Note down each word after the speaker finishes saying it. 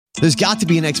There's got to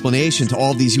be an explanation to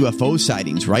all of these UFO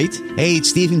sightings, right? Hey,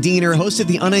 it's Stephen Diener, host of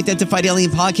the Unidentified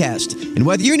Alien Podcast. And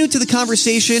whether you're new to the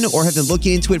conversation or have been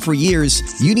looking into it for years,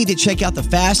 you need to check out the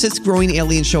fastest growing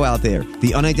alien show out there,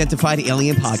 the Unidentified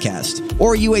Alien Podcast,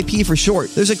 or UAP for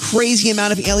short. There's a crazy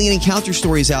amount of alien encounter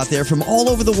stories out there from all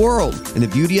over the world. And the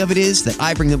beauty of it is that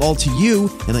I bring them all to you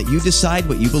and let you decide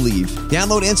what you believe.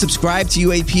 Download and subscribe to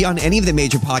UAP on any of the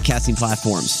major podcasting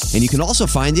platforms. And you can also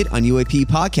find it on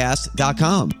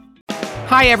UAPpodcast.com.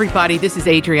 Hi, everybody. This is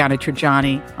Adriana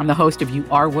Trajani. I'm the host of You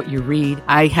Are What You Read.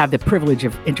 I have the privilege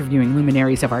of interviewing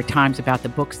luminaries of our times about the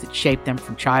books that shaped them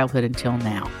from childhood until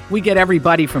now. We get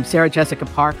everybody from Sarah Jessica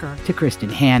Parker to Kristen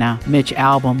Hanna, Mitch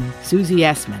Albom, Susie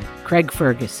Essman, Craig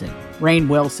Ferguson, Rainn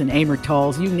Wilson, Amor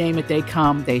Tolls, you name it, they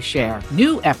come, they share.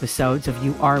 New episodes of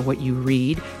You Are What You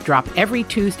Read drop every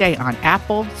Tuesday on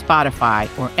Apple, Spotify,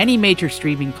 or any major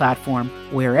streaming platform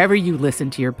wherever you listen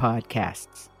to your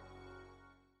podcasts.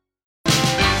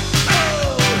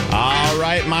 All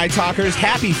right, my talkers,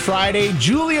 happy Friday.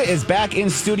 Julia is back in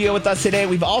studio with us today.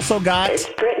 We've also got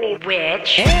Brittany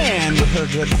Witch. And her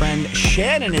good friend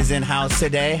Shannon is in house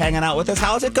today, hanging out with us.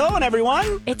 How's it going,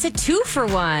 everyone? It's a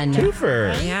 2-for-1.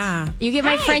 Twofer. Yeah. You get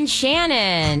my friend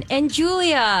Shannon and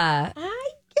Julia.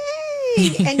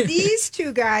 And these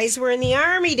two guys were in the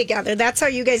Army together. That's how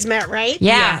you guys met, right?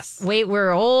 Yeah. Yes. Wait,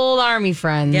 we're old Army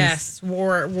friends. Yes,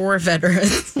 war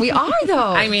veterans. We are, though.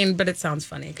 I mean, but it sounds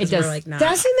funny because It does. we're like not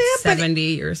Doesn't it? 70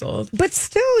 years old. But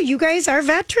still, you guys are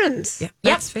veterans. Yeah,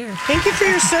 that's fair. Thank you for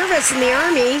your service in the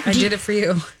Army. I did it for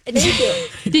you. Thank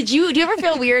you. Do you ever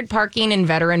feel weird parking in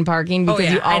veteran parking?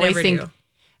 Because you always think,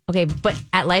 okay, but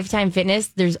at Lifetime Fitness,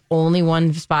 there's only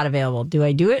one spot available. Do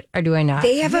I do it or do I not?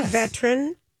 They have a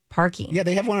veteran parking. Yeah,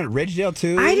 they have one at Ridgedale,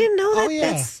 too. I didn't know that. Oh,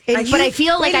 yeah. But I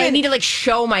feel like I need to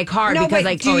show my card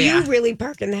because do you really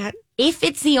park in that? If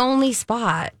it's the only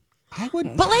spot. I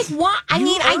would. But like, what? I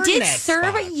mean, I did serve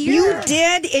spot. a year. You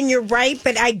did, and you're right.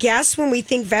 But I guess when we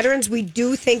think veterans, we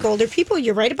do think older people.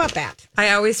 You're right about that.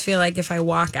 I always feel like if I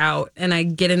walk out and I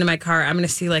get into my car, I'm going to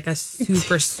see like a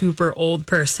super, super old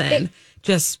person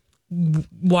just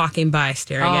walking by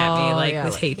staring at me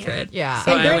with hatred. Yeah.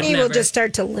 So And Brittany will just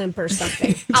start to limp or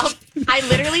something. I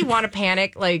literally want to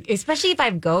panic, like, especially if I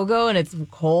have go-go and it's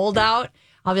cold out.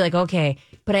 I'll be like, okay.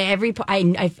 But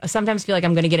I sometimes feel like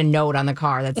I'm going to get a note on the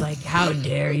car that's like, how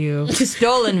dare you?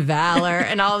 Stolen valor.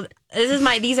 And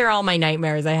these are all my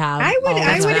nightmares I have.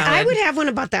 I would have one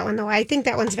about that one, though. I think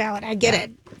that one's valid. I get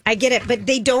it. But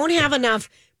they don't have enough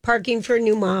parking for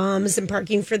new moms and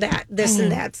parking for this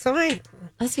and that. So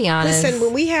let's be honest. Listen,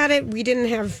 when we had it, we didn't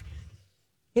have,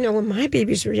 when my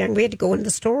babies were young, we had to go into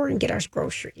the store and get our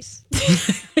groceries.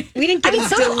 We didn't get them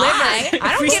delivered.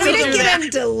 I don't we didn't get them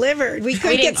delivered. We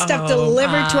couldn't get stuff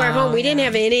delivered to our home. We didn't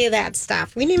have any of that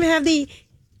stuff. We didn't even have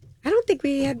I don't think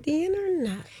we had the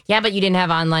internet. Yeah, but you didn't have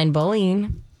online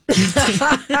bullying.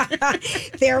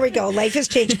 There we go. Life has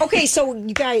changed. Okay, so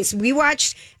you guys,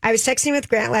 I was texting with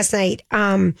Grant last night,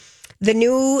 the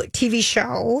new TV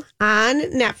show on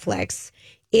Netflix.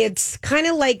 It's kind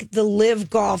of like the Live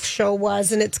Golf show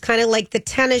was, and it's kind of like the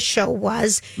tennis show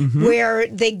was, where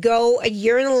they go a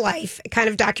year in a life, kind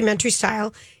of documentary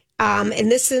style. And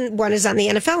this one is on the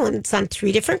NFL, and it's on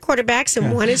 3 different quarterbacks,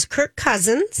 and one is Kirk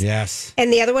Cousins. Yes.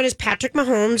 And the other one is Patrick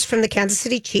Mahomes from the Kansas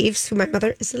City Chiefs, who my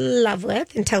mother is in love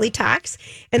with until he talks.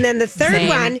 And then the third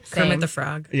one... Kermit the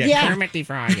Frog. Yeah. Kermit the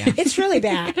Frog, yeah. It's really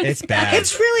bad. It's bad.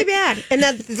 It's really bad. And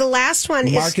then the last one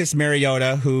is... Marcus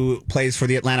Mariota, who plays for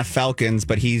the Atlanta Falcons,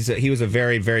 but he was a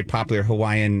very, very popular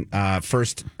Hawaiian,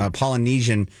 first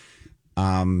Polynesian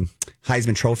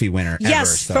Heisman Trophy winner ever.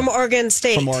 Yes, from Oregon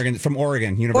State. From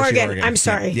Oregon, University of Oregon. I'm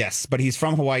sorry. Yes, but he's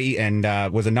from Hawaii and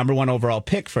was a number 1 overall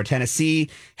pick for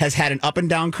Tennessee, has had an up and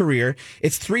down career.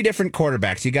 It's 3 different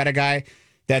quarterbacks. You got a guy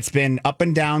that's been up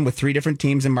and down with 3 different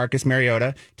teams in Marcus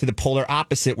Mariota, to the polar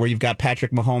opposite where you've got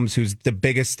Patrick Mahomes, who's the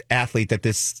biggest athlete that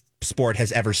this sport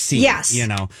has ever seen. Yes. It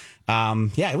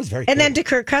was very cool. And then to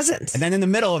Kirk Cousins. And then in the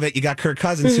middle of it, you got Kirk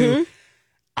Cousins, who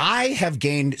I have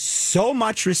gained so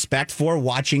much respect for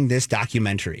watching this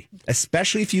documentary,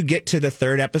 especially if you get to the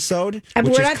 3rd episode.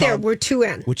 We're not there. We're 2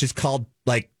 in. Which is called,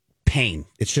 Pain.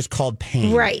 It's just called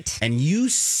Pain. Right. And you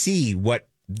see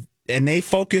and they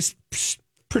focus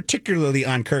particularly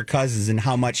on Kirk Cousins and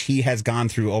how much he has gone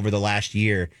through over the last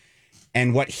year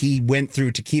and what he went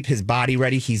through to keep his body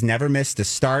ready. He's never missed a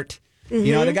start.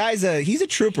 The guy's he's a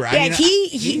trooper. Yeah,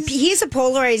 he's a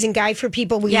polarizing guy for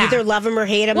people. We either love him or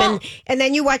hate him. And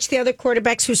then you watch the other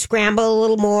quarterbacks who scramble a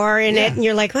little more in it, and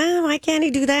you're like, well, why can't he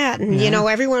do that? And,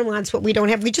 everyone wants what we don't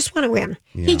have. We just want to win.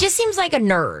 Yeah. He just seems like a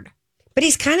nerd. But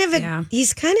he's kind of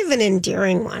an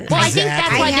endearing one. Well, I think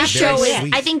that's why this show is.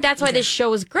 sweet. I think that's why this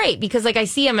show is great because, like, I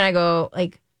see him and I go,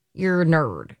 like, you're a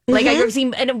nerd. Like, I see,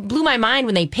 and it blew my mind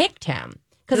when they picked him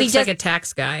because He's like a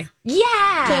tax guy.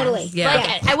 Yeah, Totally. Yeah.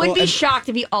 Like, I wouldn't be shocked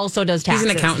if he also does taxes.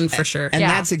 He's an accountant for sure. And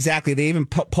that's exactly, they even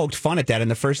poked fun at that in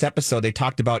the first episode. They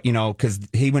talked about, because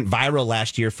he went viral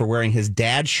last year for wearing his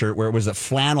dad's shirt where it was a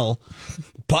flannel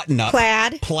button up.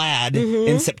 Plaid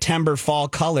in September fall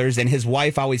colors. And his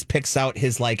wife always picks out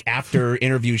his like after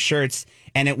interview shirts.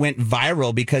 And it went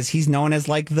viral because he's known as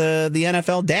like the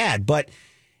NFL dad. But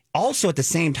also at the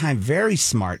same time, very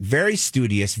smart, very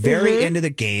studious, very into the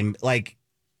game. Like,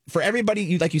 for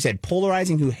everybody, like you said,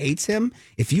 polarizing who hates him,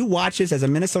 if you watch this as a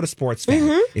Minnesota sports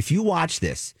fan, if you watch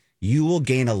this, you will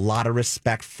gain a lot of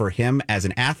respect for him as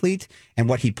an athlete and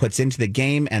what he puts into the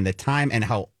game and the time and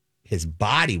how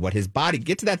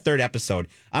get to that third episode.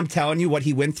 I'm telling you what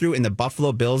he went through in the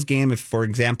Buffalo Bills game. For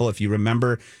example, if you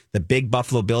remember the big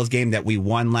Buffalo Bills game that we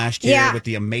won last year with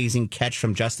the amazing catch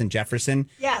from Justin Jefferson.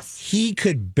 Yes. He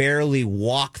could barely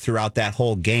walk throughout that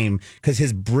whole game because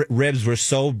his ribs were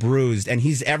so bruised. And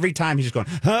every time he's just going,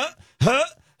 huh.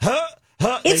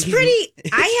 It's pretty,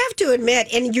 I have to admit,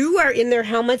 and you are in their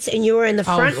helmets and you are in the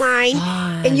front line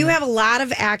and you have a lot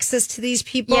of access to these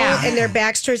people and their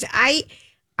backstories.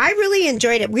 I really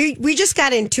enjoyed it. We just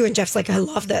got into, and Jeff's like, I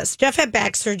love this. Jeff had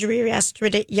back surgery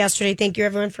yesterday. Thank you,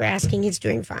 everyone, for asking. He's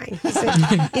doing fine.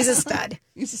 He's a stud.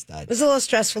 He's a stud. It was a little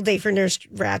stressful day for Nurse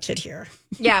Ratchet here.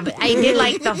 Yeah, but I did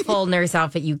like the full nurse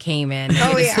outfit you came in.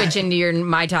 Oh, yeah. Switch into your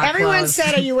My Talk Everyone clothes.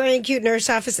 said, are you wearing a cute nurse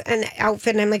office and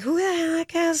outfit? And I'm like, who the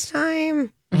heck has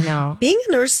time? I know. Being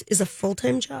a nurse is a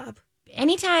full-time job.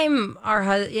 Anytime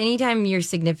your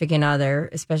significant other,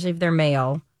 especially if they're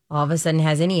male, all of a sudden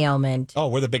has any ailment. Oh,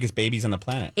 we're the biggest babies on the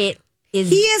planet. It is.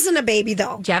 He isn't a baby,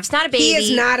 though. Jeff's not a baby. He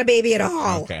is not a baby at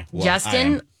all. Okay. Well,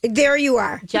 Justin. There you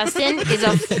are. Justin is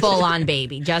a full-on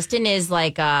baby. Justin is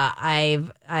like, I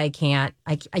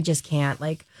just can't.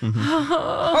 Like,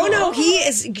 Oh, no,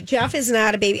 Jeff is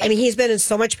not a baby. I mean, he's been in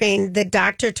so much pain. The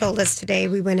doctor told us today,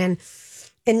 we went in,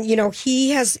 and,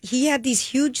 he had these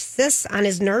huge cysts on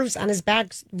his nerves, on his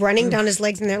back, running down his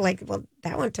legs. And they're like, well,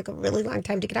 that one took a really long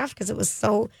time to get off because it was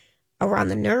so around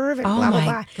the nerve and blah, blah,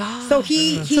 blah. God. So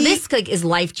so this is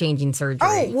life-changing surgery.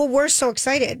 Oh, well, we're so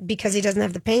excited because he doesn't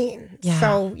have the pain. Yeah.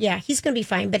 So, yeah, he's going to be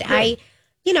fine. But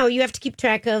you have to keep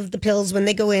track of the pills when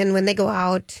they go in, when they go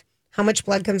out. How much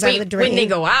blood comes out of the drain? When they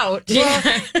go out.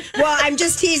 Well, I'm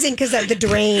just teasing because of the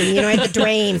drain. I had the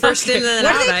drain. First in and then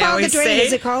out, What do they call the drain? say.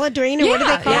 Is it called a drain or what do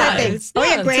they call that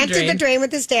thing? Grant did the drain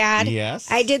with his dad. Yes.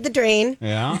 I did the drain.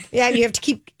 Yeah. Yeah, you have to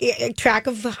keep track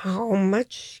of how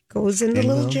much goes in the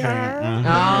little jar.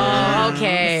 Oh,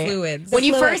 okay. Fluids. When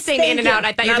you first said in and out,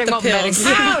 I thought you were Not talking about the pills.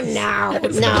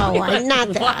 medicine. Oh, no, I'm not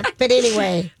that. But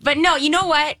anyway. But no, you know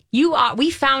what?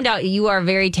 We found out you are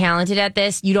very talented at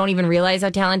this. You don't even realize how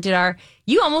talented you are.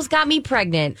 You almost got me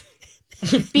pregnant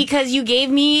because you gave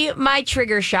me my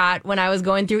trigger shot when I was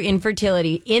going through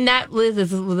infertility.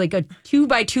 This was like a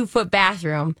 2x2 foot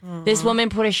bathroom. This woman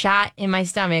put a shot in my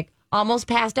stomach, almost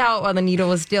passed out while the needle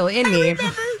was still in me.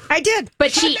 I did.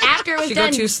 But after it was She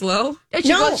done, go too slow? she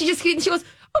goes,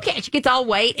 okay. She gets all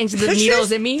white and the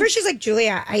needle's in me. First, she's like,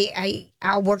 Julia,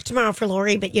 I'll work tomorrow for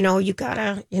Lori, but you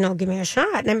gotta, give me a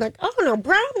shot. And I'm like, oh, no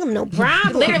problem.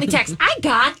 Literally text, I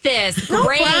got this. No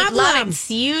Great, problem. love it.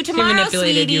 See you tomorrow, She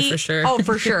manipulated sweetie. you for sure. Oh,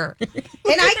 for sure. And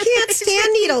I can't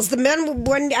stand needles. The men,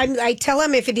 when I tell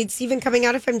them if it's even coming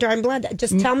out, if I'm drawing blood,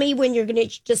 just tell me when you're going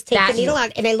to just take the needle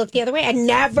out. And I look the other way. I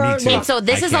never Me too. look. And so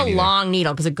this I is a can't either. long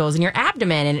needle because it goes in your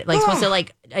abdomen and it's supposed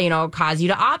to cause you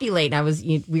to ovulate.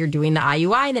 And we were doing the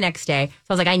IUI the next day. So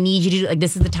I was like, I need you to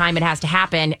this is the time it has to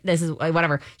happen. This is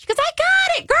whatever. She goes, I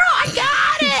got it, girl. I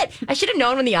got it. I should have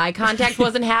known when the eye contact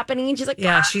wasn't happening. And she's like,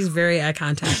 Yeah, she's very eye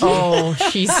contact. oh,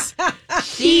 she.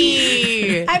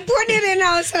 I put it in,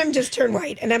 all of a sudden I'm just turned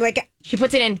white. And I'm like, She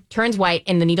puts it in, turns white,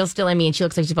 and the needle's still in me, and she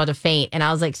looks like she's about to faint. And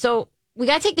I was like, so we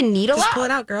got to take the needle Just out? pull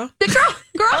it out, girl. The girl.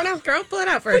 Girl, pull it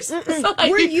out first. So I-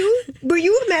 were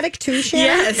you a medic too,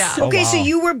 Shannon? Yes. Oh, Okay, so wow.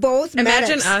 you were both Imagine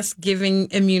medics. us giving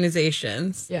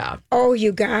immunizations. Yeah. Oh,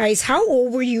 you guys. How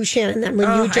old were you, Shannon, then when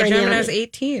you I joined joined the when I Army? was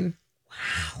 18.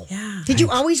 Wow. Yeah. Did you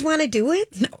always want to do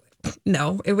it?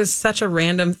 No, it was such a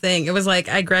random thing. It was like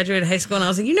I graduated high school and I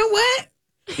was like, you know what?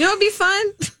 You know what'd be fun?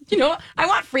 You know what? I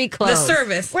want free The clothes.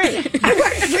 service. Right. I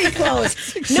want free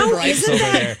clothes. No, Stripes isn't over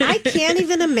that? there. I can't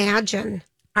even imagine.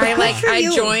 I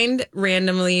you. joined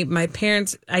randomly. My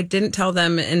parents, I didn't tell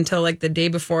them until like the day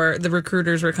before the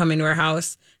recruiters were coming to our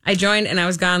house. I joined and I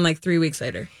was gone like 3 weeks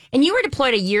later. And you were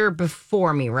deployed a year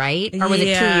before me, right? Or was it 2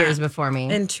 Yeah. years before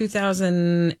me? In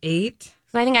 2008.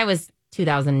 So I think I was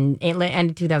end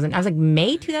of 2000. I was like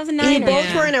May 2009. And you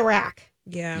both were in Iraq.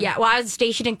 Yeah. Yeah. Well, I was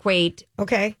stationed in Kuwait.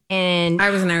 Okay. And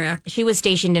I was in Iraq. she was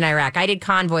stationed in Iraq. I did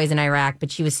convoys in Iraq,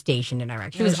 but she was stationed in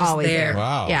Iraq. She was just always there.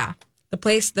 Wow. Yeah. The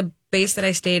base that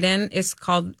I stayed in is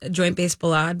called Joint Base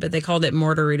Balad, but they called it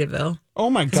Mortaritaville. Oh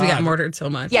my Because we got God. mortared so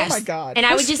much. Yes. Oh, my God. And I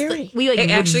How would just, scary. we like It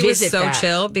would actually was visit so that.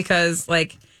 chill because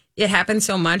like it happened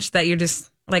so much that you're just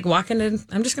like walking in.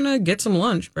 I'm just going to get some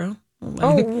lunch, bro.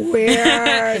 Oh, weird.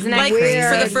 Isn't that Like crazy?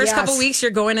 for the first Yes. couple weeks, you're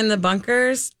going in the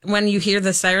bunkers when you hear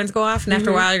the sirens go off, and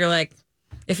after a while, you're like,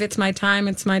 "If it's my time,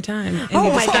 it's my time." And Oh you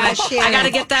my just gotta- gosh, I Shannon. got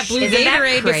to get that blue Isn't that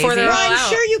Gatorade crazy? before they're Well, all I'm out.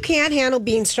 sure you can't handle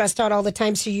being stressed out all the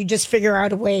time, so you just figure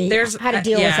out a way how to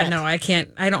deal with it. no, I can't.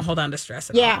 I don't hold on to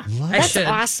stress at Yeah. all. I That's should,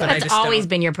 awesome. but I That's just always don't.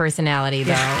 been your personality,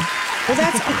 though. Well,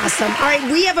 that's awesome. All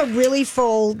right, we have a really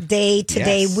full day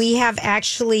today. Yes. We have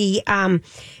actually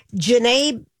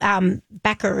Janae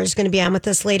Becker is going to be on with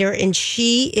us later, and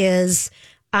she is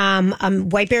a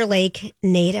White Bear Lake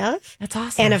native. That's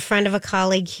awesome. And a friend of a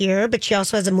colleague here, but she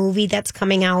also has a movie that's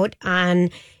coming out on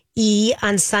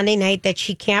on Sunday night that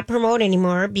she can't promote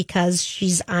anymore because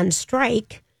she's on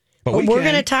strike. But But we we're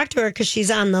can. going to talk to her because she's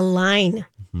on the line.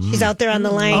 She's out there on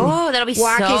the line. Oh, that'll be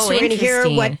walking, so so we're going to hear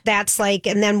interesting. what that's like.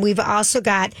 And then we've also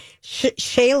got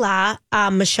Shayla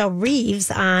Michelle Reeves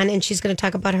on, and she's going to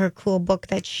talk about her cool book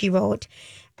that she wrote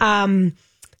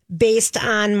based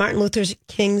on Martin Luther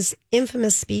King's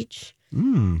infamous speech,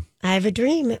 I Have a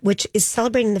Dream, which is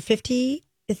celebrating the 50th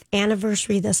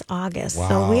anniversary this August. So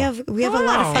Wow. we have a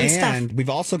lot of fun stuff. And we've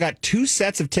also got 2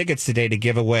 sets of tickets today to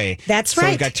give away. That's So right.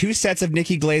 we've got 2 sets of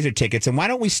Nikki Glazer tickets. And why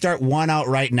don't we start one out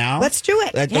right now? Let's do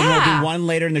it. And we'll Yeah. do one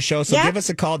later in the show. So Yeah. give us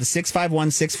a call to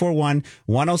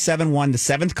 651-641-1071. The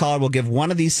 7th caller will give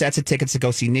one of these sets of tickets to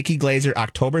go see Nikki Glazer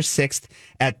October 6th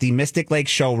at the Mystic Lake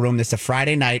Showroom. This is a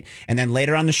Friday night. And then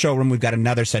later on the showroom, we've got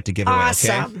another set to give away.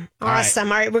 Awesome. Okay? All right. Awesome.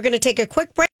 All right, we're going to take a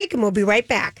quick break and we'll be right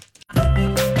back.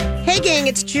 Hey, gang,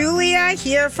 it's Julia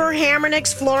here for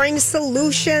Hammernix Flooring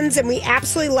Solutions, and we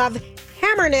absolutely love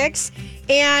Hammernix.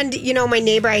 And, you know, my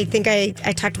neighbor, I think I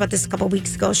talked about this a couple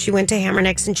weeks ago. She went to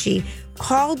Hammernix and she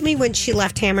called me when she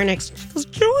left Hammernix. She goes,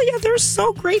 Julia, they're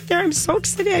so great there. I'm so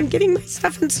excited. I'm getting my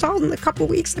stuff installed in a couple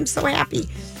weeks. I'm so happy.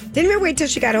 Didn't even wait till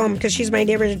she got home because she's my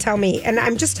neighbor to tell me. And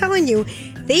I'm just telling you,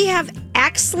 they have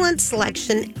excellent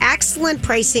selection, excellent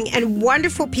pricing, and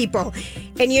wonderful people.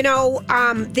 And, you know,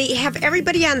 they have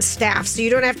everybody on staff, so you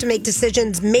don't have to make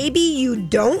decisions. Maybe you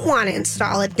don't want to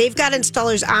install it. They've got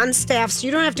installers on staff, so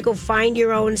you don't have to go find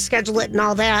your own, schedule it, and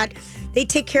all that. They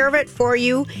take care of it for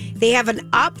you. They have an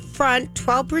upfront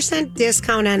 12%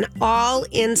 discount on all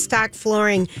in-stock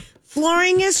flooring.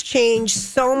 Flooring has changed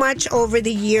so much over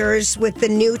the years with the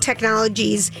new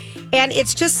technologies, and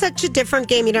it's just such a different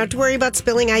game. You don't have to worry about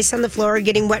spilling ice on the floor or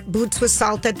getting wet boots with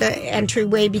salt at the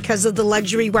entryway because of the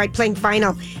luxury white plank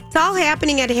vinyl. It's all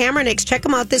happening at Hammernix. Check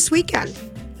them out this weekend.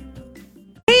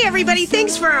 Hey, everybody.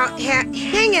 Thanks for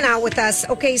hanging out with us.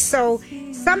 Okay, so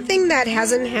something that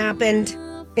hasn't happened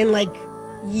in like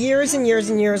years and years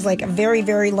and years, like a very,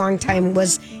 very long time,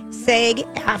 was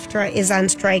SAG-AFTRA is on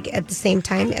strike at the same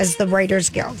time as the Writers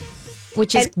Guild.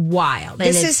 Which is wild. And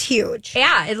This it's- is huge.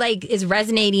 Yeah, it like is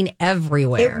resonating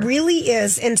everywhere. It really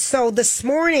is. And so this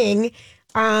morning,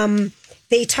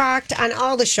 they talked on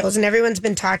all the shows, and everyone's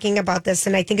been talking about this.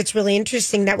 And I think it's really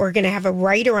interesting that we're going to have a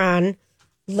writer on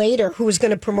later who's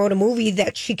going to promote a movie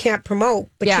that she can't promote,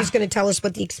 but Yeah. she's going to tell us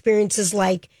what the experience is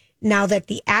like now that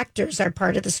the actors are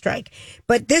part of the strike.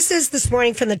 But this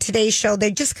morning from the Today Show. They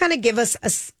just kind of give us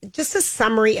just a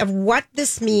summary of what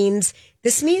this means.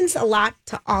 This means a lot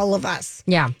to all of us.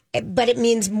 Yeah. But it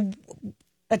means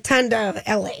a ton to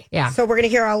LA. Yeah. So we're going to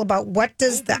hear all about what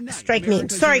does the strike mean.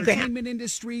 America's Sorry, Grant. entertainment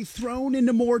industry thrown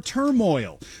into more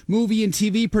turmoil. Movie and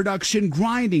TV production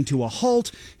grinding to a halt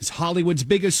as Hollywood's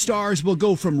biggest stars will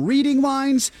go from reading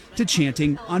lines to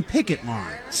chanting on picket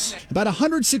lines. About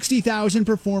 160,000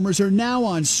 performers are now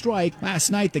on strike.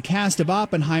 Last night, the cast of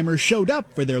Oppenheimer showed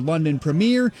up for their London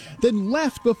premiere, then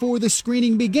left before the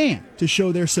screening began to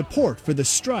show their support for the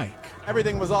strike.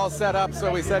 Everything was all set up,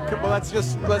 so we said, well, let's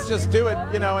just do it,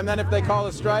 you know, and then if they call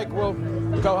a strike, we'll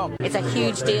go home. It's a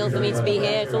huge deal for me to be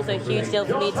here. It's also a huge deal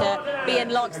for me to be in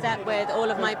lockstep with all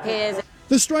of my peers.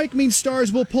 The strike means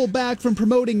stars will pull back from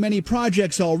promoting many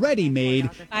projects already made.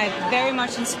 I'm very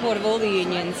much in support of all the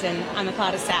unions, and I'm a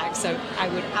part of SAG, so I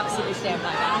would absolutely stand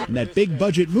by that. And that big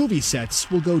budget movie sets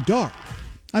will go dark.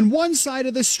 On one side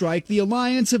of the strike, the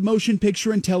Alliance of Motion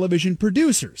Picture and Television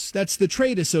Producers. That's the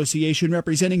trade association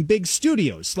representing big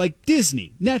studios like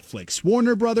Disney, Netflix,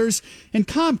 Warner Brothers, and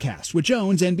Comcast, which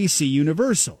owns NBC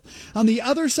Universal. On the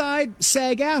other side,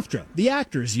 SAG-AFTRA, the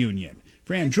actors union.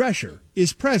 Fran Drescher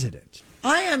is president.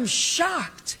 I am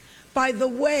shocked by the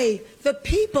way the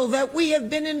people that we have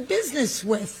been in business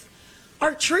with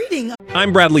are treating us.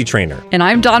 I'm Bradley Trainer. And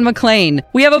I'm Don McClain.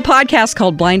 We have a podcast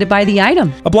called Blinded by the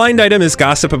Item. A blind item is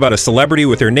gossip about a celebrity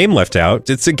with their name left out.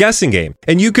 It's a guessing game,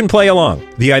 and you can play along.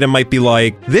 The item might be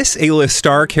like, this A-list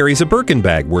star carries a Birkin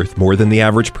bag worth more than the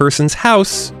average person's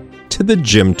house to the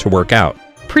gym to work out.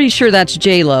 Pretty sure that's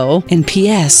J-Lo. And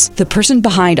P.S. the person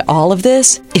behind all of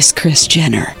this is Kris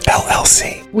Jenner,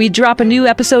 LLC. We drop a new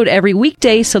episode every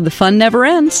weekday so the fun never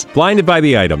ends. Blinded by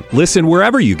the Item. Listen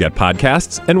wherever you get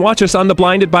podcasts and watch us on the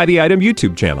Blinded by the Item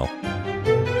YouTube channel.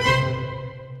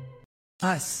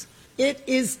 Us. It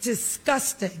is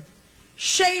disgusting.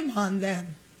 Shame on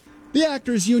them. The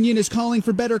Actors Union is calling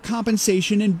for better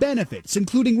compensation and benefits,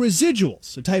 including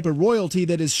residuals, a type of royalty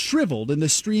that is shriveled in the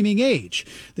streaming age.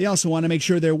 They also want to make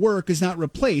sure their work is not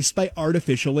replaced by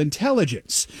artificial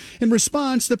intelligence. In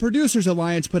response, the Producers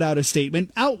Alliance put out a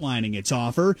statement outlining its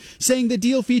offer, saying the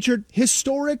deal featured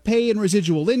historic pay and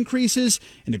residual increases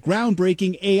and a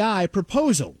groundbreaking AI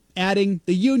proposal. Adding,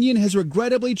 the union has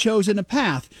regrettably chosen a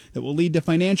path that will lead to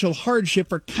financial hardship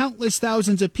for countless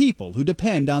thousands of people who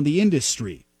depend on the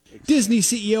industry. Disney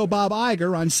CEO Bob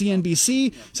Iger on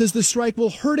CNBC says the strike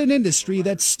will hurt an industry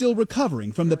that's still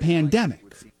recovering from the pandemic.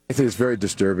 I think it's very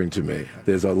disturbing to me.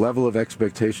 There's a level of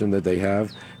expectation that they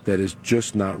have that is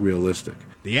just not realistic.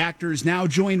 The actors now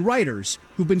join writers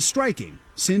who've been striking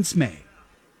since May.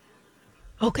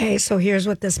 Okay, so here's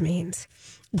what this means.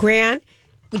 Grant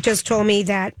just told me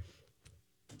that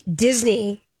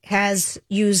Disney has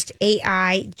used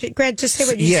AI. Grant, just say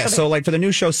what you said. Yeah, so like for the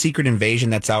new show Secret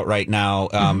Invasion that's out right now,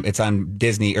 it's on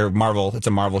Disney or Marvel. It's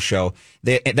a Marvel show.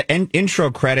 The intro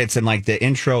credits and like the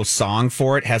intro song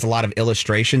for it has a lot of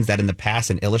illustrations that in the past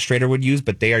an illustrator would use,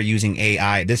 but they are using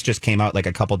AI. This just came out like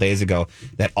a couple days ago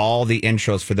that all the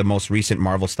intros for the most recent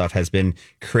Marvel stuff has been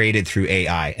created through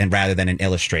AI and rather than an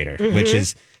illustrator, which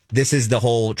is... This is the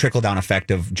whole trickle-down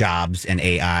effect of jobs and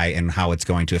AI and how it's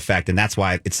going to affect. And that's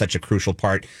why it's such a crucial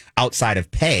part outside of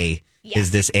pay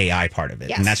is this AI part of it.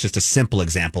 Yes. And that's just a simple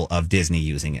example of Disney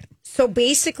using it. So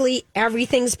basically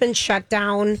everything's been shut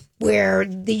down where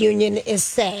the union is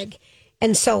SAG.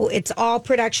 And so it's all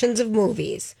productions of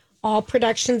movies, all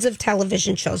productions of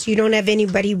television shows. You don't have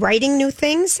anybody writing new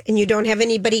things and you don't have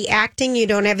anybody acting. You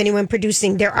don't have anyone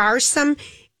producing. There are some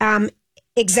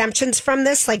exemptions from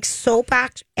this, like soap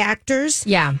actors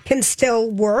can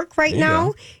still work right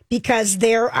now because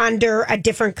they're under a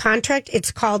different contract.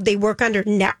 It's called, they work under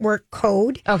network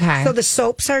code. Okay. So the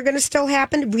soaps are going to still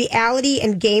happen. Reality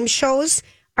and game shows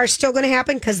are still going to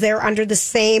happen because they're under the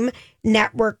same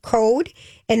network code.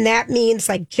 And that means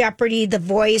like Jeopardy, The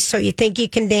Voice, So You Think You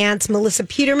Can Dance, Melissa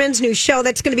Peterman's new show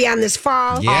that's going to be on this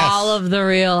fall. Yes. All of the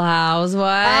Real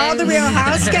Housewives. All the Real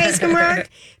House guys can work.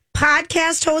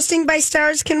 Podcast hosting by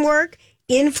stars can work.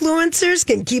 Influencers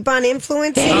can keep on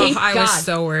influencing. I was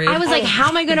so worried. I was like, how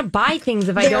am I going to buy things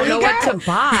if I don't know what to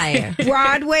buy?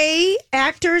 Broadway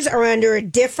actors are under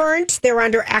they're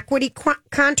under equity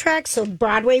contracts, so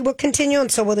Broadway will continue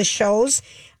and so will the shows.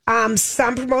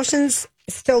 Some promotions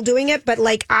still doing it, but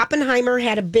like Oppenheimer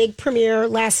had a big premiere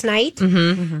last night,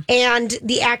 and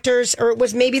the actors, or it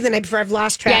was maybe the night before, I've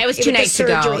lost track. Yeah, it was 2 nights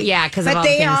ago. Yeah, because but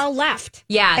they all left.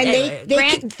 Yeah,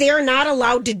 and they're not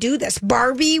allowed to do this.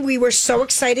 Barbie, we were so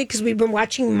excited because we've been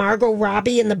watching Margot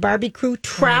Robbie and the Barbie crew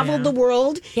travel the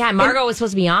world. Yeah, Margot was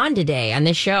supposed to be on today on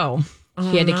this show.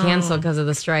 She had to cancel because of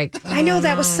the strike. I know,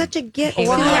 that was such a gift.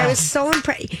 I was so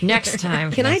impressed. Next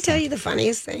time. Can I tell you the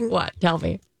funniest thing? What? Tell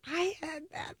me. I had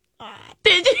that thought.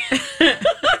 Did you?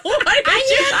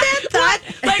 I had that thought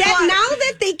that now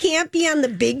that they can't be on the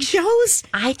big shows,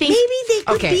 I think maybe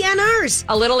they could be on ours.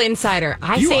 A little insider.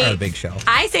 You are a big show.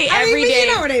 I say every day.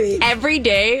 You know what I mean. Every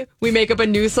day we make up a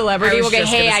new celebrity. We'll get,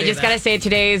 hey, I just got to say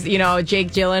today's,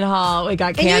 Jake Gyllenhaal, we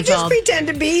got canceled. And you just pretend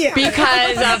to be him.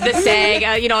 Because of the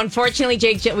SAG. Unfortunately,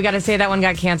 we got to say that one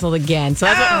got canceled again. So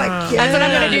that's what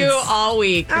I'm going to do all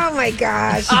week. Oh, my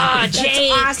gosh.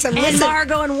 Jake. That's awesome. And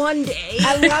Margot in one day.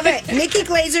 I love it. Nikki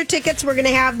Glazer tickets, we're going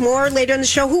to have more later in the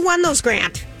show. Who won those,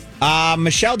 Grant?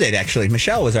 Michelle did, actually.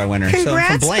 Michelle was our winner.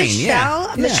 Congrats, from Blaine.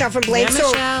 Michelle. Michelle from Blaine.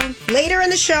 Yeah, so later in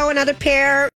the show, another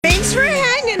pair. Thanks for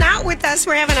hanging out with us.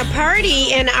 We're having a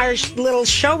party in our little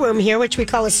showroom here, which we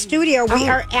call a studio. We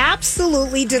are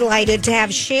absolutely delighted to have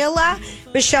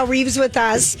Michelle Reeves with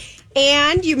us.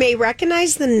 And you may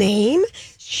recognize the name.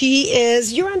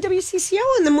 You're on WCCO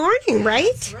in the morning,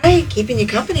 right? That's right, keeping you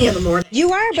company in the morning.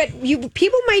 You are, but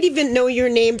people might even know your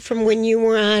name from when you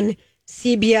were on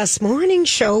CBS Morning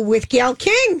Show with Gayle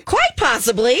King. Quite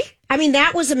possibly. I mean,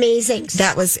 that was amazing.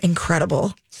 That was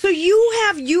incredible. So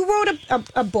you wrote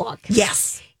a book.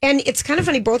 Yes. And it's kind of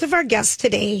funny. Both of our guests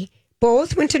today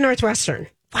both went to Northwestern.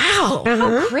 Wow.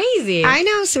 How crazy. I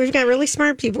know. So we've got really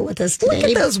smart people with us today.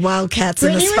 Look at those wildcats in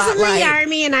the Brittany was in spotlight. the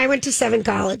Army, and I went to 7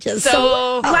 colleges.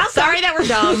 So sorry that we're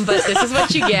dumb, but this is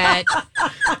what you get.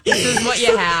 This is what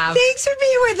you have. Thanks for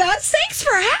being with us. Thanks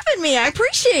for having me. I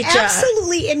appreciate you.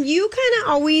 Absolutely. And you kind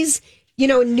of always,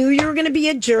 knew you were going to be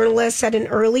a journalist at an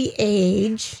early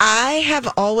age. I have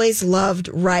always loved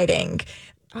writing.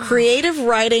 Creative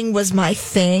writing was my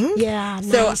thing. Yeah,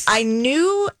 So nice. I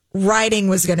knew writing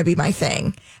was going to be my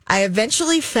thing. I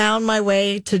eventually found my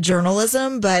way to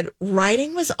journalism, but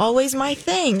writing was always my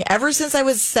thing. Ever since I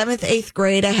was 7th, 8th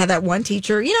grade, I had that one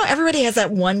teacher. Everybody has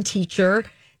that one teacher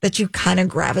that you kind of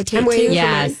gravitate to.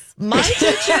 Yes. My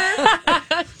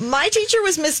teacher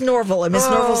was Miss Norval, and Miss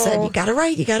Norval said, "You got to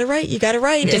write, you got to write, you got to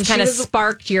write." It just kind of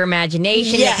sparked your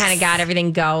imagination. Yes. It kind of got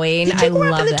everything going. Did you grow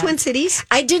up love in the that. Twin Cities?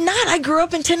 I did not. I grew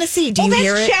up in Tennessee. Do you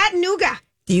hear that's it? Chattanooga.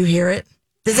 Do you hear it?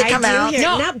 Does it come out?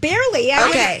 No, not barely.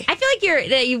 Okay. I feel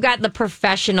like you've got the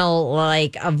professional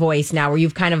a voice now where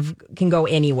you've kind of can go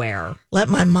anywhere. Let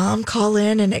my mom call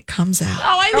in and it comes out.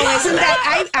 Isn't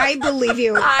that? I believe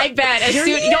you. I bet.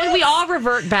 Don't we all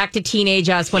revert back to teenage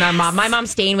us when my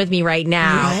mom's staying with me right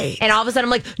now. Right. And all of a sudden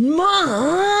I'm like,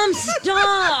 Mom,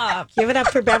 stop. Give it up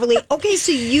for Beverly. Okay,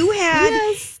 so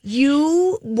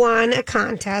you won a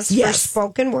contest for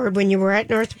spoken word when you were at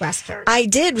Northwestern. I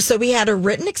did. So we had a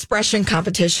written expression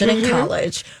competition in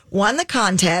college, won the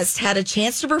contest, had a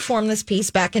chance to perform this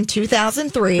piece back in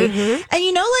 2003. And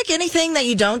like anything that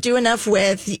you don't do enough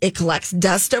with, it collects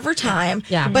dust over time.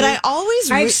 Yeah. But I always...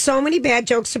 I have so many bad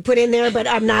jokes to put in there, but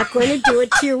I'm not going to do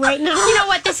it to you right now. You know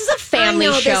what? This is a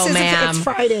family show, ma'am. It's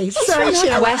Friday. Sorry,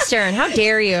 Northwestern. How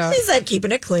dare you? She said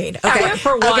keeping it clean. Okay.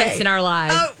 For once in our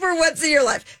lives. Oh, for once in your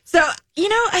life. So,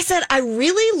 I said, I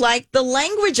really like the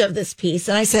language of this piece.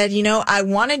 And I said, I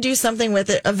want to do something with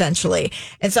it eventually.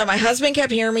 And so my husband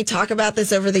kept hearing me talk about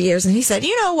this over the years. And he said,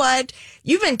 you know what?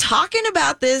 You've been talking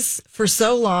about this for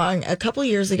so long. A couple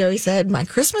years ago, he said, my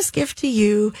Christmas gift to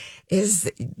you is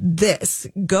this.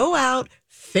 Go out,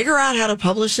 figure out how to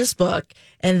publish this book.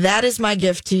 And that is my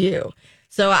gift to you.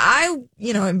 So I,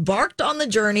 embarked on the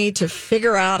journey to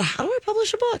figure out, how do I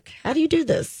publish a book? How do you do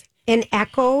this? An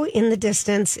Echo in the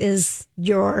Distance is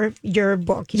your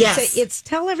book. Yes. It's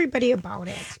tell everybody about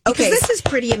it. Because Okay. this is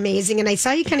pretty amazing. And I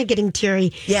saw you kind of getting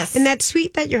teary. Yes. And that's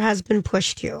sweet that your husband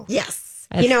pushed you. Yes.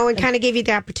 And kind of gave you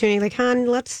the opportunity, like, hon,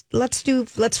 let's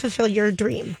fulfill your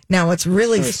dream. Now it's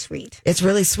really sweet. It's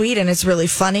really sweet and it's really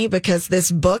funny because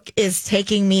this book is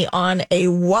taking me on a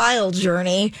wild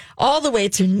journey all the way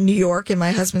to New York. And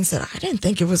my husband said, I didn't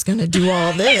think it was going to do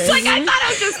all this. He's like, I thought I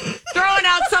was just throwing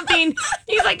out something.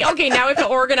 He's like, okay, now we have to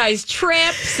organize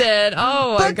trips and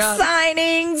my book God.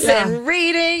 signings and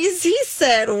readings. He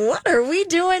said, what are we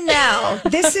doing now?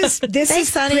 This is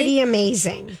Thanks, honey. pretty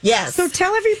amazing. Yes. So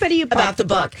tell everybody about the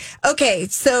book. Okay,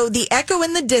 so The Echo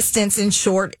in the Distance, in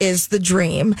short, is the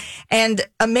dream. And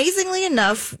amazingly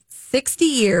enough, 60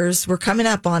 years, we're coming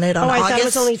up on it on I August. thought it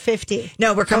was only 50.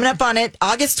 No, we're coming up on it.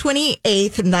 August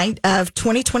 28th of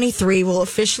 2023 will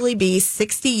officially be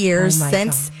 60 years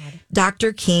since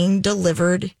Dr. King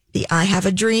delivered the I Have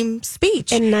a Dream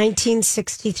speech. In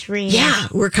 1963. Yeah,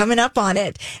 we're coming up on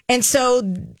it. And so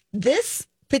this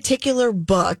particular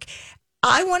book,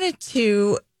 I wanted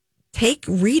to take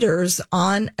readers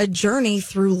on a journey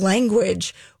through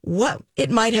language, what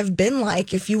it might have been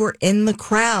like if you were in the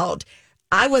crowd.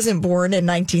 I wasn't born in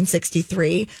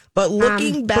 1963, but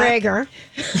looking back, bragger.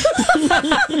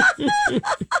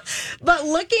 But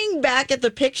looking back at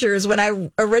the pictures, when I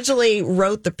originally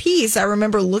wrote the piece, I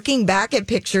remember looking back at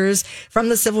pictures from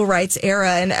the civil rights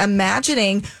era and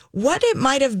imagining what it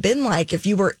might have been like if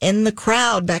you were in the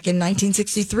crowd back in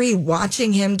 1963,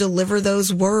 watching him deliver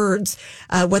those words,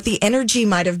 what the energy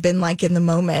might have been like in the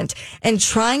moment, and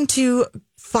trying to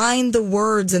find the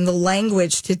words and the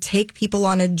language to take people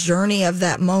on a journey of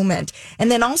that moment,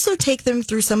 and then also take them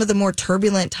through some of the more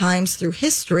turbulent times through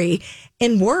history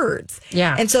in words.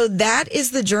 Yeah. And so that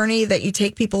is the journey that you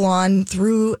take people on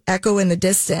through Echo in the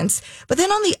Distance. But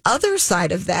then on the other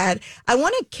side of that, I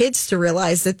wanted kids to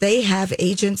realize that they have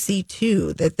agency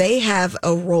too, that they have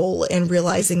a role in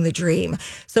realizing the dream.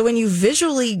 So when you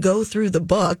visually go through the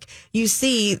book, you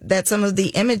see that some of the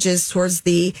images towards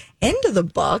the end of the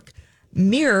book,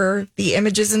 mirror the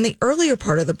images in the earlier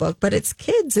part of the book, but it's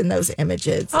kids in those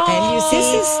images. Oh, and you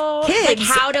see kids. Like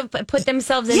how to put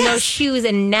themselves in those shoes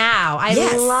and now. I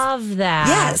love that.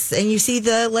 Yes. And you see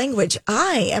the language,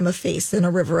 I am a face in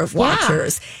a river of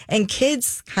watchers. And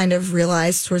kids kind of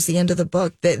realize towards the end of the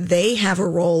book that they have a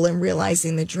role in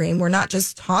realizing the dream. We're not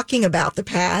just talking about the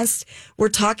past. We're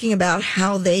talking about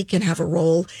how they can have a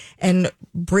role in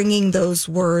bringing those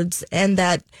words and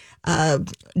that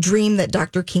dream that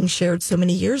Dr. King shared so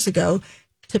many years ago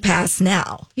to pass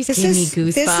now. He's giving me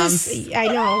goosebumps. I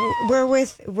know. We're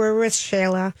with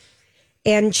Shayla,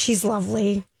 and she's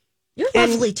lovely. You're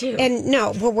lovely too. And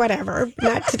no, well, whatever.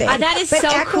 Not today. That is but so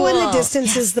Echo cool. in the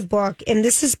Distance is the book, and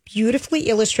this is beautifully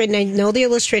illustrated. And I know the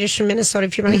illustrator's from Minnesota.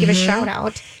 If you want to give a shout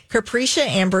out, Capricia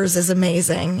Ambers is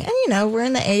amazing. And we're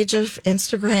in the age of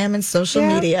Instagram and social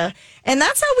media. And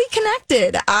that's how we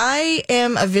connected. I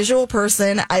am a visual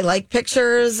person. I like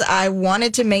pictures. I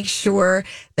wanted to make sure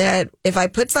that if I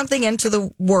put something into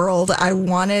the world, I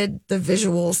wanted the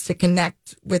visuals to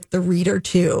connect with the reader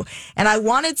too. And I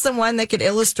wanted someone that could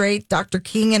illustrate Dr.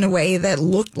 King in a way that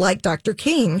looked like Dr.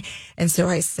 King. And so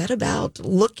I set about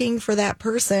looking for that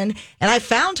person. And I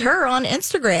found her on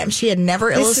Instagram. She had never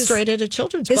illustrated a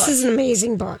children's book. This is an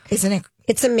amazing book. Isn't it?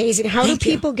 It's amazing. How Thank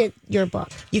do people get your book?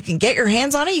 You can get your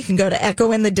hands on it. You can go to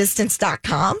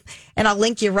echointhedistance.com, and I'll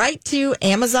link you right to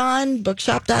Amazon,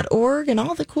 bookshop.org, and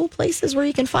all the cool places where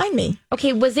you can find me.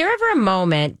 Okay, was there ever a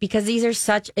moment, because these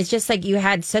are it's just like you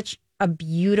had such a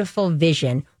beautiful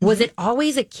vision. Was it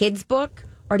always a kid's book,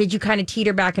 or did you kind of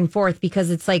teeter back and forth because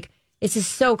it's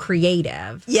just so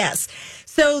creative? Yes.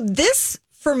 So this,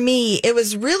 for me, it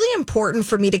was really important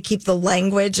for me to keep the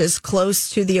language as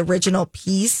close to the original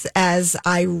piece as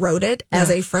I wrote it as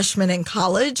a freshman in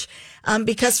college.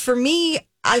 Because for me,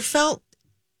 I felt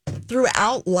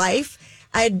throughout life,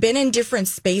 I had been in different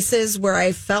spaces where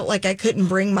I felt like I couldn't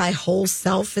bring my whole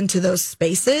self into those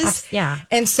spaces.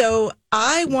 And so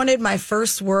I wanted my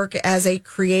first work as a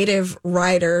creative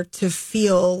writer to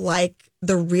feel like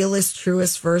the realest,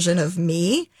 truest version of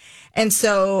me. And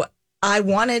so I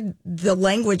wanted the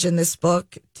language in this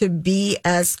book to be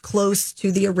as close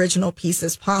to the original piece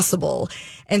as possible.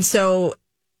 And so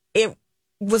it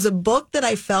was a book that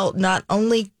I felt not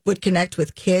only would connect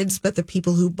with kids, but the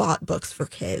people who bought books for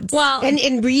kids. Well,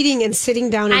 and reading and sitting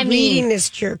down and reading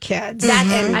this to your kids. That's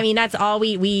all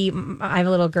I have a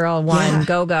little girl,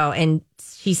 Go-Go, and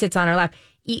she sits on her lap.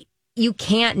 You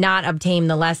can't not obtain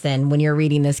the lesson when you're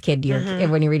reading this kid to your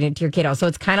when you're reading it to your kiddo. So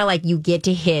it's kind of like you get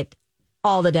to hit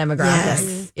all the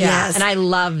demographics. Yes. And I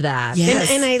love that.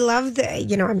 Yes. And I love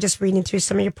I'm just reading through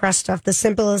some of your press stuff. The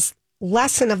simplest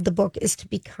lesson of the book is to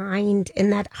be kind,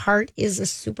 and that heart is a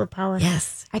superpower.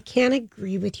 Yes. I can't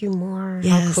agree with you more.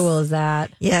 Yes. How cool is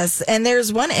that? Yes. And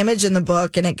there's one image in the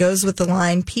book, and it goes with the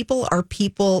line, people are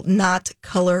people, not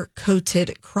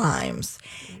color-coded crimes.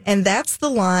 And that's the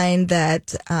line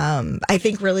that I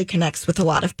think really connects with a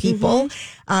lot of people.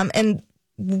 And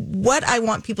what I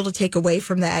want people to take away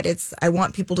from that, I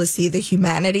want people to see the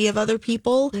humanity of other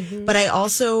people, but I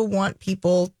also want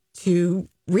people to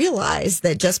realize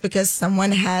that just because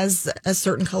someone has a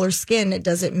certain color skin, it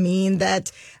doesn't mean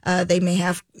that they may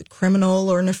have criminal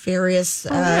or nefarious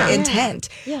intent.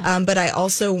 But I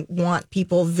also want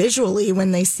people visually,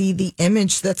 when they see the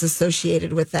image that's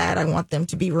associated with that, I want them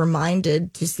to be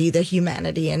reminded to see the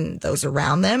humanity in those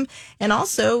around them, and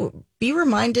also be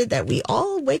reminded that we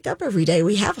all wake up every day.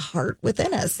 We have a heart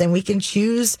within us, and we can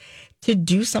choose to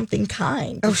do something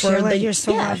kind. Oh, Sheila, you're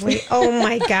so lovely. Oh,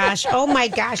 my gosh. Oh, my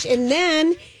gosh. And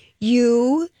then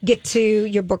you get to,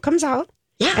 your book comes out.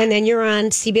 Yeah. And then you're on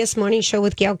CBS Morning Show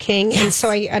with Gayle King. Yes. And so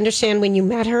I understand when you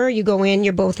met her, you go in,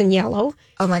 you're both in yellow.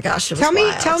 Oh, my gosh. It was Tell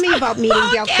wild. me about meeting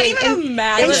Gayle King.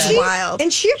 It was wild.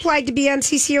 And she applied to be on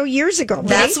CCO years ago, right?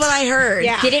 That's what I heard.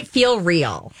 Yeah. Did it feel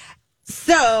real?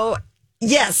 So,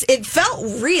 yes, it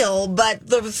felt real, but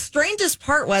the strangest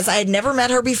part was I had never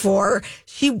met her before.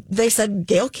 They said,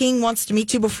 Gayle King wants to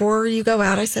meet you before you go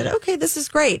out. I said, okay, this is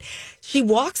great. She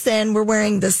walks in. We're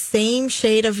wearing the same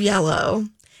shade of yellow.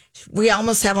 We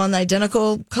almost have on the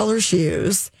identical color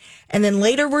shoes. And then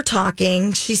later we're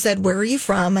talking. She said, where are you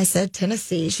from? I said,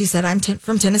 Tennessee. She said, I'm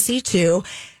from Tennessee too.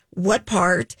 What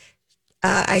part?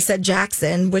 I said,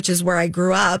 Jackson, which is where I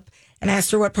grew up. and I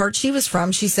asked her what part she was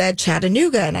from. She said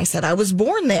Chattanooga. And I said, I was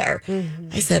born there.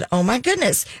 I said, oh my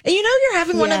goodness. And you're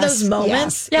having one of those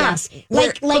moments. Yes.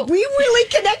 Like we really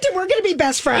connected. We're going to be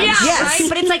best friends. Yeah, Yes. right?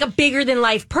 But it's like a bigger than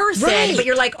life person. Right. But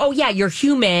you're like, oh yeah, you're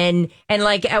human. And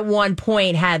like at one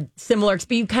point had similar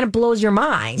experience. Kind of blows your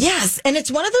mind. Yes. And it's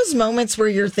one of those moments where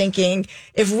you're thinking,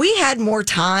 if we had more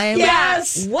time,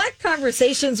 what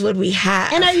conversations would we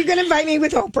have? And are you going to invite me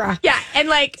with Oprah? Yeah. And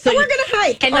like, so we're going to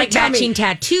hike. And Or like tell me. matching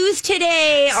tattoos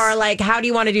today, or like, how do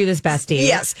you want to do this, bestie?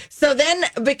 Yes. So then,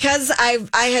 because I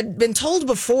had been told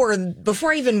before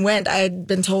I even went, I had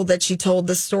been told that she told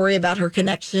the story about her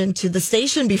connection to the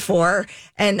station before,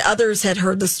 and others had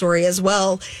heard the story as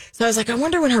well. So I was like, I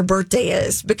wonder when her birthday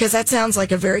is, because that sounds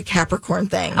like a very Capricorn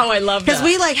thing. Oh, I love that. Because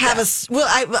we like have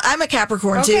I'm a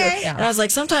Capricorn too. Yeah. And I was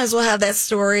like, sometimes we'll have that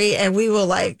story and we will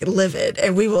like live it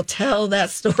and we will tell that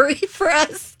story for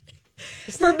us.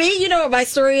 For me, you know what my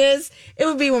story is? It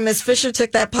would be when Miss Fisher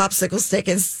took that popsicle stick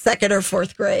in 2nd or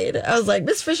 4th grade. I was like,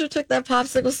 Miss Fisher took that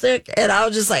popsicle stick, and I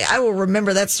was just like, I will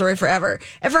remember that story forever.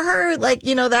 And for her, like,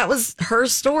 that was her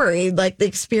story, like the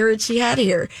experience she had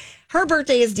here. Her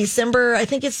birthday is December, I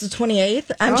think it's the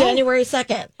 28th. I'm January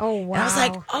 2nd. Oh, wow. And I was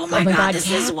like, oh my God,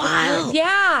 this is wild. Yeah.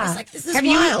 I was like, this is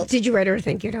wild. Did you write her a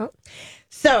thank you note?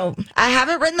 So I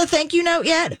haven't written the thank you note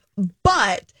yet,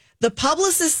 but the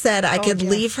publicist said I could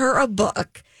leave her a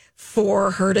book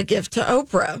for her to give to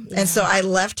Oprah. Yeah. And so I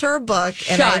left her a book.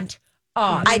 And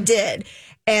I did.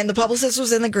 And the publicist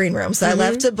was in the green room. So I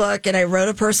left a book and I wrote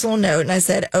a personal note and I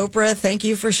said, Oprah, thank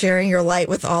you for sharing your light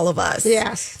with all of us.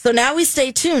 Yes. So now we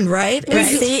stay tuned, right? And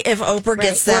see if Oprah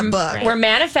gets that book. We're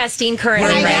manifesting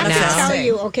currently I right have now. to tell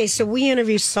you, okay, so we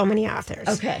interview so many authors.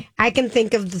 Okay. I can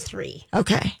think of the 3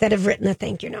 that have written the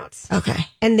thank you notes. Okay.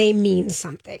 And they mean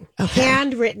something. Okay.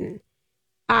 Handwritten.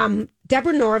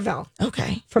 Deborah Norville.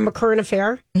 Okay. From A Current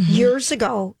Affair years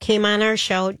ago came on our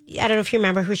show. I don't know if you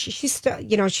remember who she's still,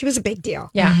 she was a big deal.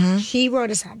 Yeah. She wrote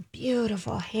us a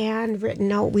beautiful handwritten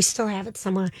note. We still have it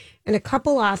somewhere. And a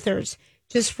couple authors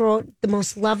just wrote the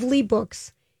most lovely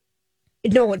books.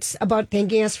 Notes about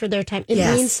thanking us for their time. It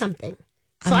means something.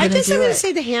 So I'm going to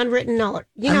say the handwritten note.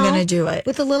 I'm going to do it.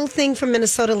 With a little thing from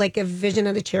Minnesota, like a vision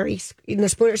of the cherry in the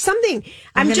spoon or something.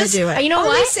 I'm going to do it. You know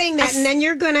only what? saying that, and then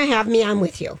you're going to have me on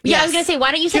with you. Yeah, I was going to say,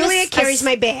 why don't you send Julia carries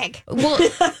my bag.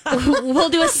 We'll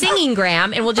do a singing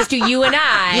gram, and we'll just do you and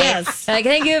I. Yes. Like,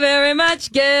 thank you very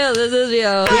much, Gail. This is you.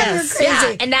 Yes.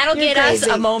 Yeah, and that'll get us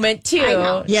a moment, too. I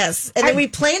know. Yes. And then we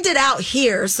planned it out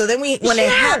here. So then when it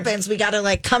happens, we got to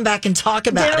like come back and talk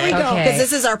about There we it. go. Because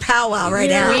this is our powwow right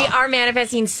now. We are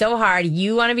manifesting so hard.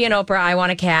 You want to be an Oprah, I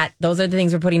want a cat. Those are the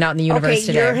things we're putting out in the universe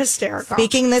today. You're hysterical.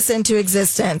 Speaking this into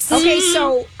existence. Okay,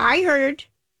 so I heard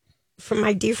from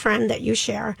my dear friend that you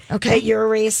share that you're a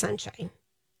ray of sunshine.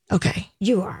 Okay.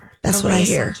 You are. That's what I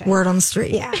hear. Sunshine. Word on the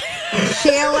street. Yeah.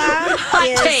 Shayla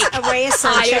is a ray of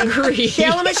sunshine. I agree.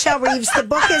 Shayla Michelle Reeves. The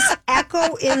book is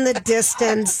Echo in the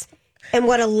Distance. And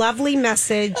what a lovely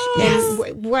message.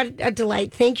 And what a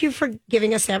delight. Thank you for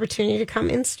giving us the opportunity to come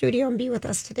in studio and be with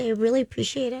us today. I really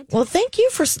appreciate it. Well, thank you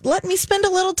for letting me spend a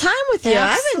little time with you.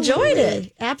 I've enjoyed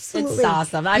it. Absolutely. It's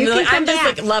awesome. I'm You can come just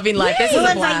back. like loving life. This We'll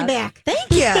is a invite you blast. back.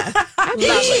 Thank you. I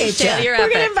appreciate Shayla, you. you're We're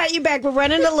going epic. to invite you back. We're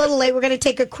running a little late. We're going to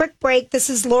take a quick break. This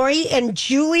is Lori and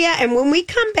Julia. And when we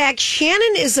come back,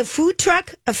 Shannon is a food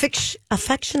truck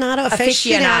aficionado.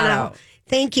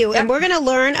 Thank you. And we're going to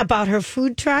learn about her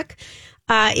food truck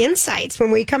insights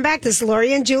when we come back. This is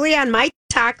Lori and Julia on My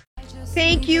Talk.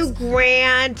 Thank you,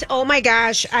 Grant. Oh my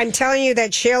gosh. I'm telling you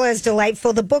that Shayla is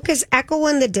delightful. The book is Echo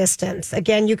in the Distance.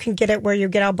 Again, you can get it where you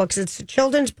get all books. It's a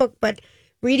children's book, but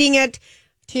reading it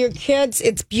to your kids,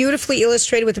 it's beautifully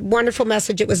illustrated with a wonderful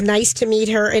message. It was nice to meet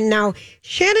her. And now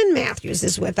Shannon Matthews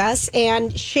is with us.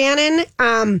 And Shannon,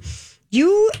 I'm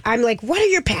like, what are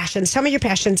your passions? Tell me your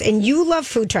passions. And you love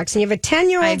food trucks, and you have a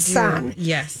 10-year-old son.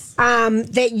 Yes.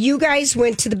 That you guys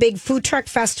went to the big food truck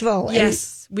festival.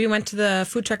 Yes. We went to the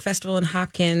food truck festival in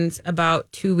Hopkins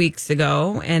about 2 weeks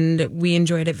ago, and we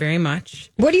enjoyed it very much.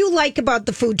 What do you like about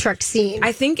the food truck scene?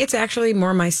 I think it's actually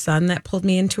more my son that pulled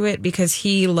me into it because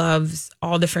he loves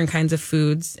all different kinds of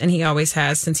foods, and he always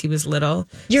has since he was little.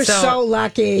 You're so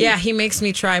lucky. Yeah, he makes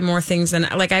me try more things than,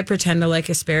 like, I pretend to like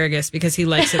asparagus because he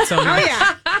likes it so much. Oh,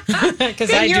 yeah. Because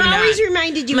And you're always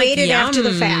reminded you ate it after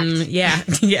the fact.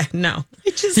 Yeah, no.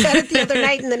 I just said it the other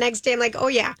night, and the next day I'm like, oh,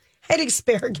 yeah. I had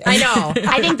asparagus. I know.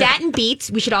 I think that and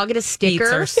beets, we should all get a sticker.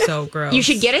 Beets are so gross. You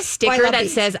should get a sticker that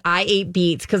says, I ate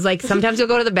beets. Because, like, sometimes you'll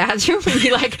go to the bathroom and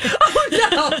be like, oh,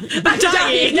 no, I'm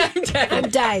dying. I'm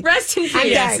dying. Rest in peace.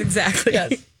 Yes, exactly.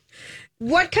 Yes.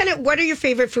 What are your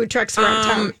favorite food trucks around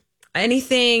town?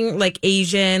 anything like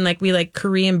Asian, like we like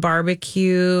Korean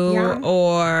barbecue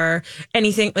or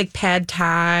anything like pad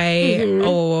thai,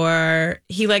 or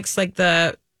he likes like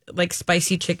the like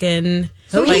spicy chicken.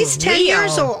 So like, he's 10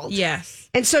 years old. Yes.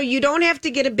 And so you don't have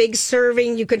to get a big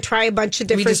serving. You can try a bunch of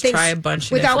different things. Try a bunch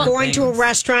of without different going to a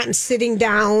restaurant and sitting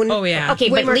down. Oh, yeah. Okay,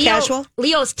 way but more casual.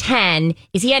 Leo's 10.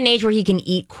 Is he at an age where he can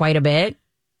eat quite a bit?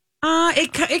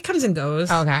 It comes and goes.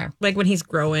 Okay. Like when he's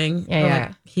growing,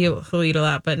 like he'll eat a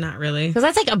lot, but not really. Because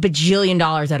that's like $1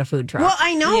 bajillion at a food truck. Well,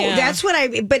 I know. That's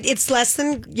what but it's less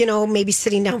than, maybe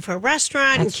sitting down for a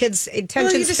restaurant and kids'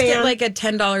 attention you just span. get like a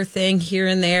 $10 thing here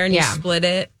and there and you split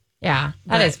it. Yeah,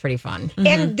 that is pretty fun.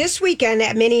 And this weekend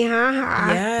at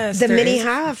Minnehaha, the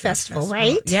Minnehaha Festival,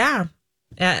 right? Yeah.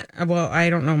 Well,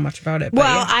 I don't know much about it. But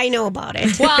Well, I know about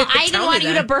it. Well, I didn't want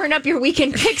you to burn up your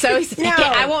weekend picks.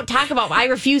 I won't talk about. I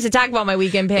refuse to talk about my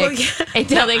weekend picks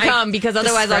until they come because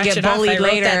otherwise I'll get bullied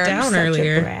later. I wrote that down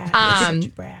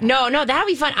earlier. No, that'll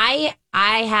be fun. I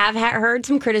have heard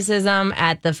some criticism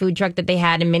at the food truck that they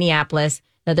had in Minneapolis.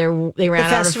 That they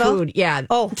ran out of food. Yeah.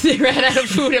 Oh. They ran out of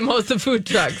food at most of the food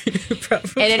trucks.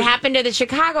 And it happened to the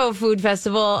Chicago Food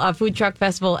Truck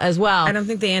Festival as well. I don't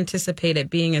think they anticipate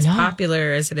it being as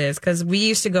popular as it is because we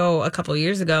used to go a couple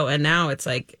years ago and now it's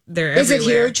like they're everywhere. Is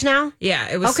it huge now? Yeah,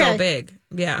 it was so big.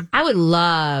 Yeah. I would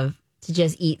love to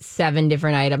just eat 7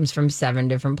 different items from 7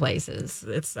 different places.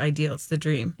 It's ideal. It's the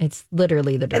dream. It's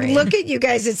literally the dream. And look at you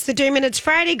guys. It's the dream and it's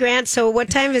Friday, Grant. So what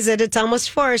time is it? It's almost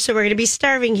 4. So we're going to be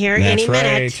starving here any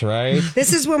minute. That's right.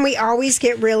 This is when we always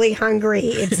get really hungry.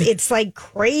 It's like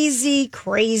crazy.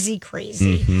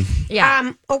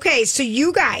 Yeah. Okay. So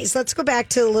you guys, let's go back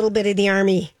to a little bit of the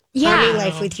Army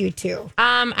life with you too.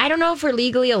 I don't know if we're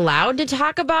legally allowed to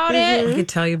talk about it. I could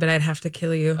tell you, but I'd have to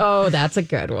kill you. Oh, that's a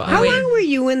good one. How long were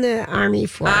you in the Army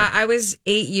for? I was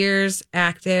 8 years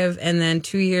active and then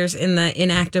 2 years in the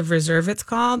inactive reserve, it's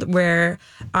called, where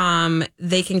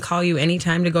they can call you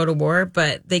anytime to go to war,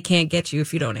 but they can't get you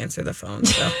if you don't answer the phone.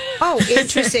 So. Oh,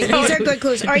 interesting. These are good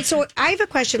clues. All right, so I have a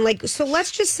question. So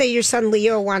let's just say your son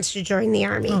Leo wants to join the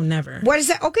Army. Oh, never. What is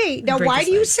that? Okay, now why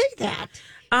do you say that?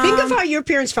 Think of how your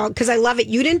parents felt, because I love it.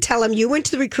 You didn't tell them. You went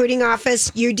to the recruiting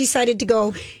office. You decided to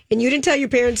go, and you didn't tell your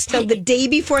parents till the day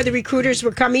before the recruiters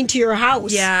were coming to your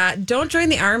house. Yeah, don't join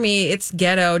the Army. It's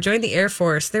ghetto. Join the Air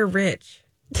Force. They're rich.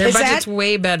 Their budget's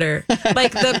way better.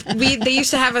 Like they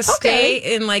used to have us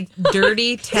stay in like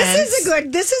dirty tents.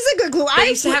 This is a good clue. They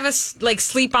used to have us like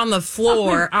sleep on the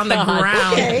floor on the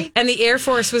ground, and the Air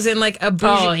Force was in like a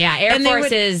bougie. Oh yeah, Air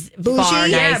Force is far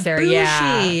nicer.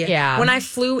 Yeah. When I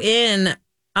flew in,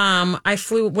 when I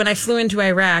flew into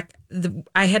Iraq,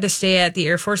 I had to stay at the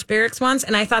Air Force barracks once,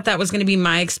 and I thought that was going to be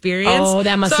my experience. Oh,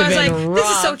 that must have been rough. rough. This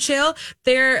is so chill.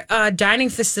 Their dining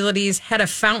facilities had a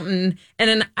fountain and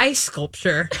an ice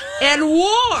sculpture and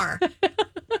war.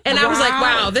 And I was like,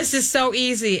 wow, this is so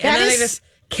easy. And then they just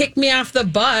kicked me off the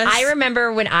bus. I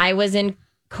remember when I was in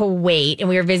Kuwait, and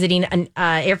we were visiting an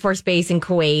Air Force base in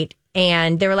Kuwait,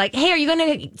 and they were like, hey, are you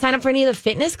going to sign up for any of the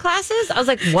fitness classes? I was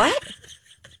like, what?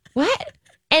 What?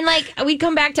 And like, we'd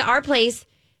come back to our place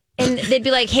and they'd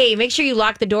be like, hey, make sure you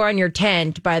lock the door on your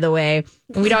tent, by the way.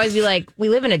 And we'd always be like, we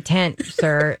live in a tent,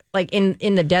 sir, like in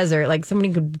the desert. Like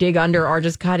somebody could dig under or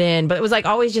just cut in. But it was like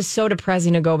always just so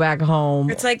depressing to go back home.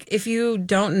 It's like if you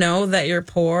don't know that you're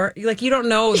poor, like you don't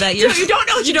know that you're you don't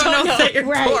know that you're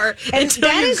poor and until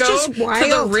that you is go just wild. to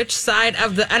the rich side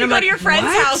of the. And you I'm go like, to your friend's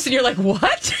what? house and you're like,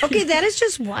 what? Okay, that is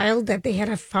just wild that they had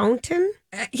a fountain.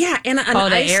 Yeah, and an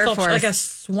ice Air sculpture, Force. like a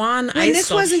swan And ice this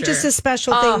sculpture. wasn't just a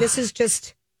special thing. This is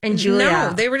just. And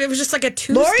Julia. No, it was just like a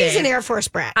Tuesday. Lori's an Air Force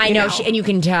brat. I know, and you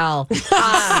can tell.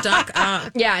 Stuck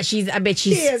up. Yeah, I bet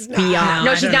she's She is not. beyond.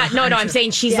 No, No, she's not. No, I'm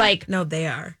saying she's like, No, they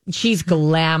are. she's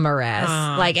glamorous.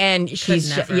 And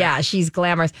she's, never. she's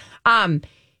glamorous.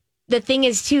 The thing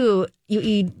is too,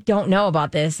 you don't know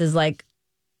about this is like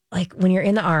when you're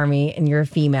in the Army and you're a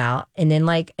female, and then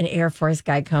like an Air Force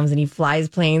guy comes and he flies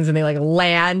planes and they like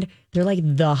land. They're like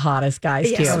the hottest guys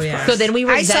too. Yes, of course. So then we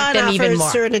I saw resent an them even more.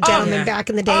 officer and a gentleman back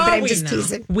in the day, but I'm just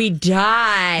teasing. We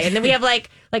died. And then we have like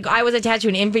I was attached to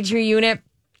an infantry unit.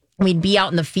 We'd be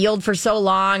out in the field for so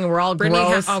long, and we're all Brittany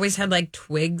gross. always had like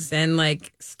twigs and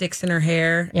like sticks in her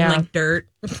hair Yeah. and like dirt.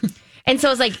 And so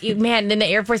it's like, man, then the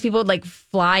Air Force people would like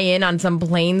fly in on some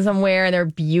plane somewhere, and they're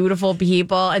beautiful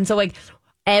people. And so like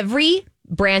every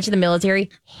branch of the military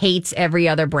hates every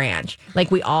other branch. Like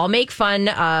we all make fun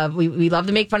of, we love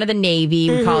to make fun of the Navy.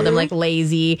 We call them like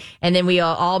lazy. And then we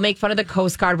all make fun of the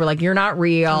Coast Guard. We're like, you're not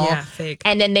real. Yeah, fake.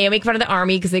 And then they make fun of the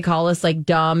Army because they call us like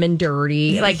dumb and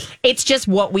dirty. Like it's just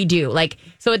what we do. Like,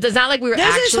 so it's not like we were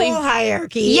There's actually this whole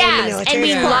hierarchy. Yes, in the military, and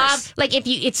we of course. love like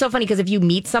it's so funny because if you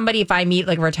meet somebody, if I meet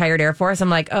like a retired Air Force, I'm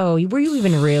like, oh, were you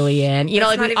even really in? You know,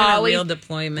 It's like not we even always a real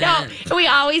deployment. no, we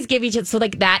always give each other. So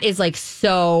like that is like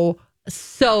so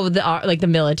the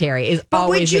military is But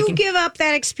always. would you give up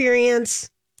that experience?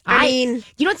 I mean,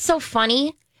 you know what's so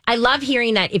funny? I love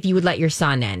hearing that if you would let your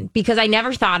son in because I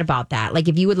never thought about that. Like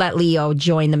if you would let Leo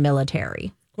join the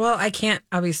military. Well, I can't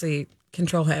obviously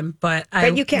control him, but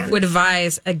you can. would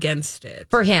advise against it.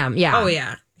 For him, yeah. Oh,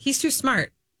 yeah. He's too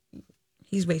smart.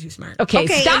 He's way too smart. Okay,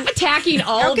 stop attacking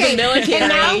all the military. And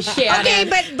now, Shannon.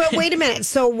 okay, but wait a minute.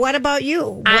 So what about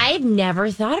you? I've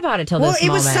never thought about it till this moment.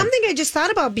 Well, it was something I just thought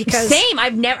about because same.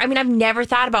 I've never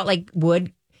thought about like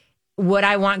would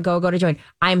I want Go to join?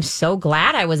 I'm so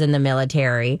glad I was in the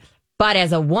military. But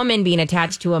as a woman being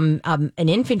attached to an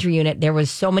infantry unit, there was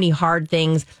so many hard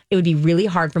things. It would be really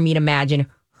hard for me to imagine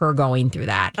her going through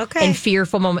that. Okay. And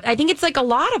fearful moments. I think it's like a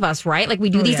lot of us, right? Like we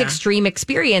do these extreme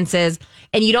experiences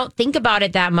and you don't think about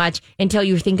it that much until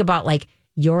you think about like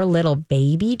your little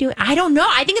baby doing. I don't know.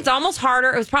 I think it's almost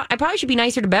harder. I probably should be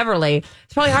nicer to Beverly.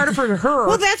 It's probably harder for her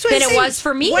well, that's what than I'm it saying. was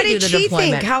for me What to do did the she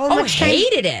deployment. think? How much time-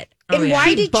 hated it. And why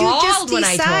She did you just bawled when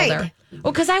I told decide? her.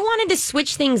 Well, because I wanted to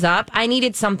switch things up. I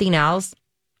needed something else.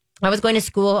 I was going to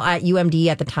school at UMD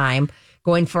at the time,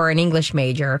 going for an English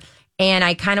major. And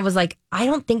I kind of was like, I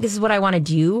don't think this is what I want to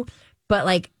do. But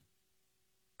like,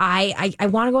 I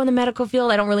want to go in the medical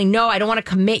field. I don't really know. I don't want to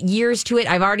commit years to it.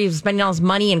 I've already been spending all this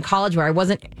money in college where I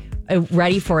wasn't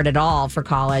ready for it at all for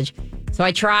college. So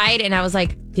I tried and I was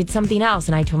like, did something else.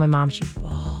 And I told my mom, she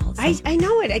bawled. I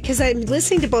know it because I'm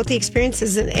listening to both the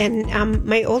experiences and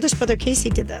my oldest brother Casey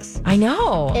did this. I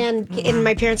know. And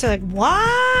my parents are like, what?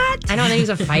 I know. And then he was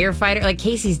a firefighter. Like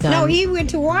Casey's done. No, he went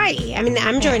to Hawaii. I mean,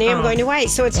 I'm joining him going to Hawaii.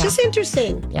 So it's just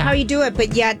interesting how you do it.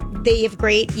 But yet they have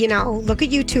great, look at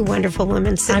you two wonderful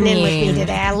women sitting in with me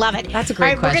today. I love it. That's a great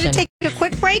All right, question. we're going to take a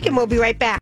quick break and we'll be right back.